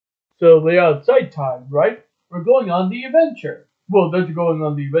So lay outside time, right? We're going on the adventure. Well, that's going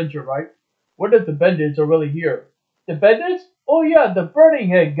on the adventure, right? What if the bandits are really here? The bandits? Oh yeah, the burning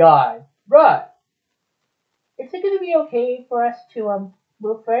head guy. Right. Is it gonna be okay for us to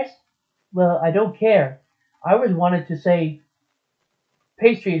move first? Well, I don't care. I always wanted to say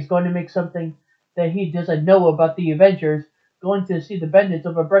Pastry is going to make something that he doesn't know about the Avengers, going to see the bandits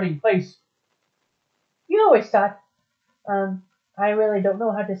of a burning place. You always thought, I really don't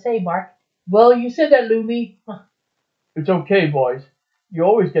know how to say, Mark. Well, you said that, Lumi. It's okay, boys. You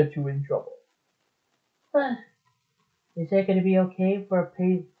always get you in trouble. Is it going to be okay for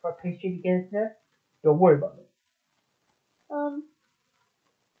Pastry to get in there? Don't worry about it. Um,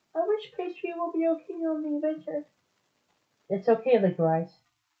 I wish Pastry will be okay on the adventure. It's okay, Licorice.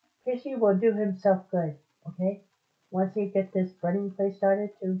 Pastry will do himself good, okay? Once he gets this burning place started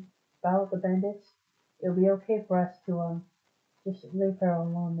to battle the bandits, it'll be okay for us to just leave her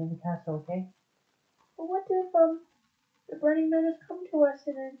alone in the castle, okay? But what if the burning menace come to us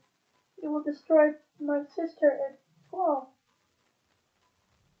and then it will destroy my sister and Squall?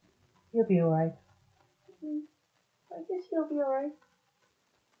 He'll be alright. I guess he'll be alright.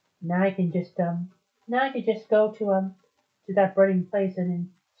 Now I can just go to that burning place and then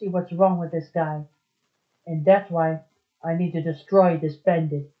see what's wrong with this guy. And that's why I need to destroy this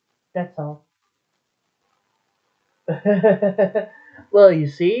bandit. That's all. Well, you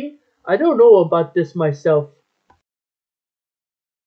see, I don't know about this myself.